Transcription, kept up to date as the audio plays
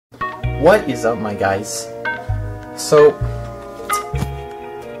What is up, my guys? So,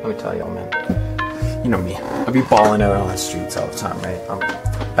 let me tell y'all, man. You know me. I be balling out on the streets all the time, right? I'm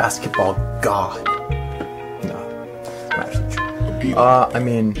a basketball god. No, I'm actually true. I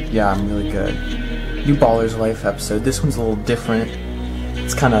mean, yeah, I'm really good. New Baller's Life episode. This one's a little different.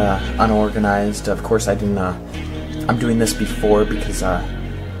 It's kind of unorganized. Of course, I didn't. I'm doing this before because I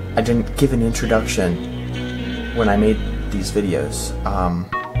didn't give an introduction when I made these videos.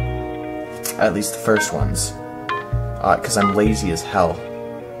 At least the first ones, because I'm lazy as hell.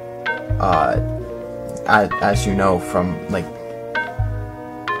 As you know from like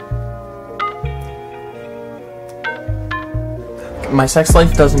my sex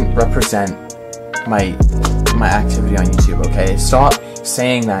life doesn't represent my activity on YouTube. Okay, stop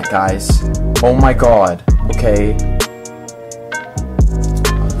saying that, guys. Oh my god. Okay.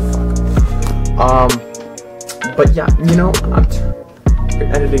 Oh, fuck. But yeah, you know, I'm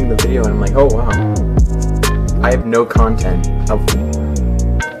editing the video and I'm like, oh wow, I have no content of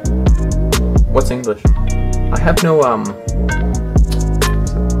what's English? I have no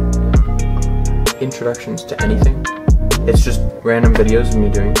introductions to anything. It's just random videos of me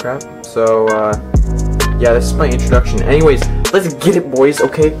doing crap. So yeah, this is my introduction. Anyways, let's get it, boys.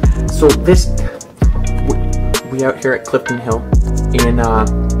 Okay, so this we out here at Clifton Hill in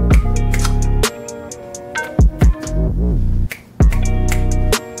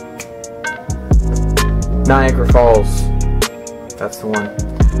Niagara Falls. That's the one.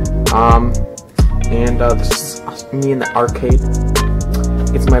 And this is me in the arcade.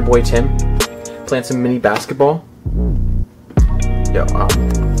 It's my boy Tim playing some mini basketball. Yo,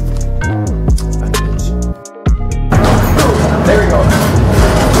 there we go.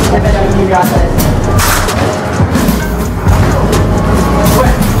 You got this.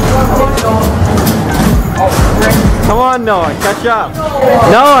 Come on, Noah, catch up.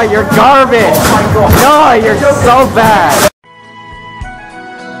 Noah, you're garbage. Noah, you're so bad.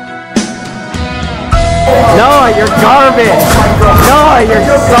 Noah, you're garbage. Noah, you're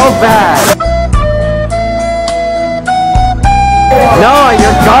so bad. Noah,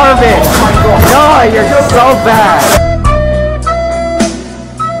 you're garbage. Noah, you're so bad.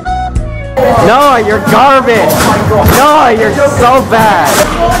 Noah, you're garbage. Noah, you're so bad.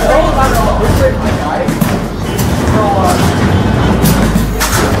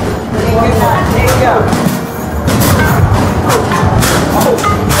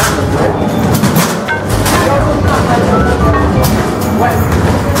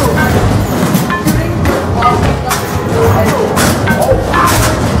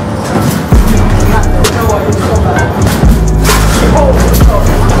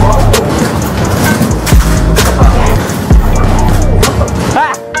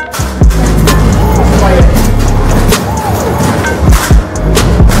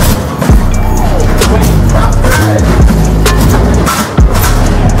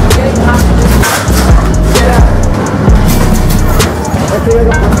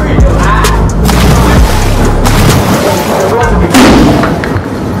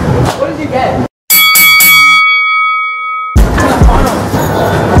 What did you get?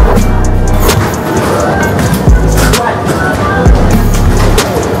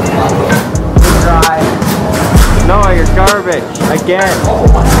 Noah, you're garbage again.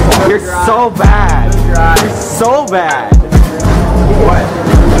 You're so bad. You're so bad. What?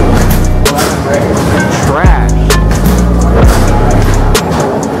 Trash.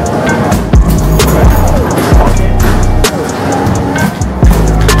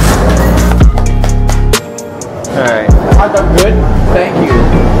 Alright. I done good. Thank you.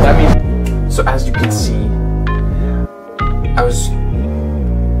 That means. So as you can see, I was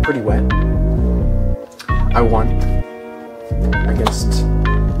pretty wet. I won against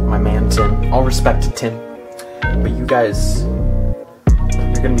my man Tim. All respect to Tim. But you guys,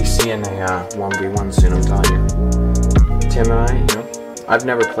 you're gonna be seeing a 1v1 soon, I'm telling you. Tim and I, you know, I've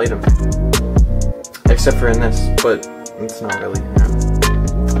never played him. Except for in this, but it's not really, you know.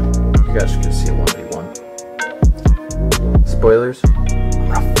 You guys are gonna see a 1v1. Spoilers,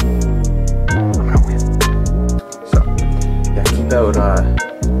 I'm gonna win. So, yeah, keep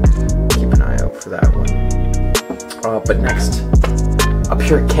an eye out for that one. But next, up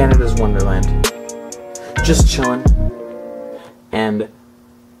here at Canada's Wonderland, just chilling, and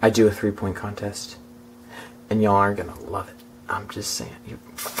I do a 3-point contest, and y'all are gonna love it. I'm just saying, you're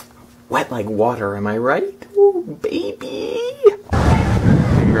wet like water, am I right? Ooh, baby!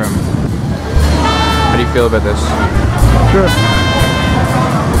 Ingram, how do you feel about this? Good.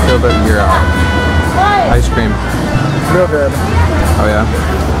 How do you feel about your ice cream? Real good. Oh yeah?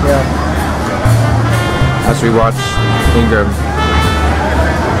 Yeah. As we watch Ingram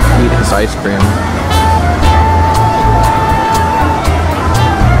eat this ice cream.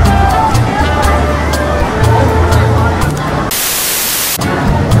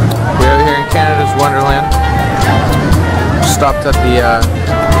 We're over here in Canada's Wonderland. Stopped at the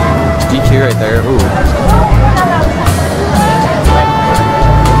DQ right there. Ooh.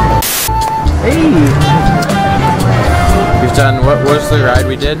 Hey! We've done, what was the ride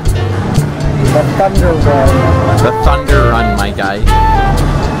we did? The Thunder Run. The Thunder Run, my guy.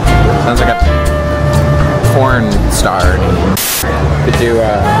 Sounds like a porn star name. Could do, I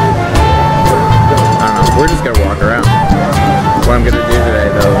don't know, we're just gonna walk around. What I'm gonna do today,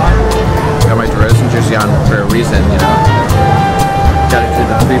 though, got my frozen jersey on for a reason, you know. Gotta do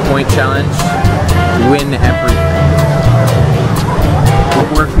the 3-point challenge, win everything. But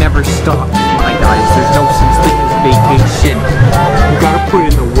work never stops, my guys. There's no such thing as vacation. You gotta put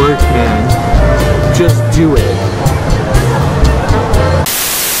in the work, man. Just do it.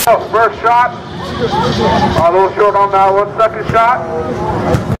 First shot. A little short on that one. Second shot.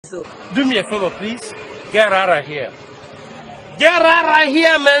 Do me a favor, please. Get out of here. Get out of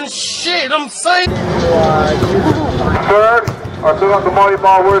here, man. Shit, I'm saying. Third. I still got the money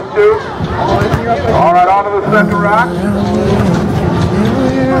ball worth 2. All right, on to the second rack.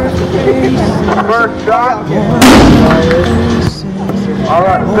 First shot. All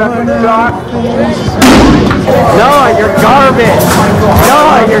right, second shot. No, you're garbage! No,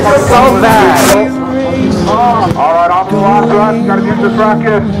 you're so bad! All right, on to the last run. Got to get this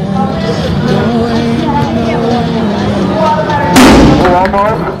racket.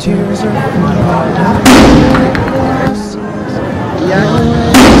 Almost.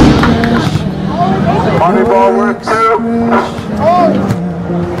 Money ball worth 2.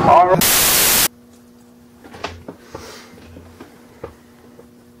 All right.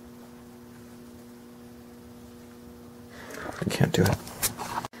 I can't do it.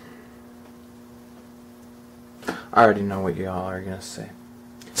 I already know what y'all are gonna say.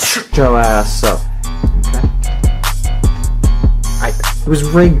 Shut your ass up. Okay? It was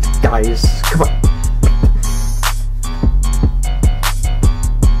rigged, guys. Come on.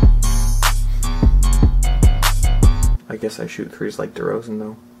 I guess I shoot threes like DeRozan,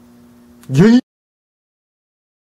 though. Yeah.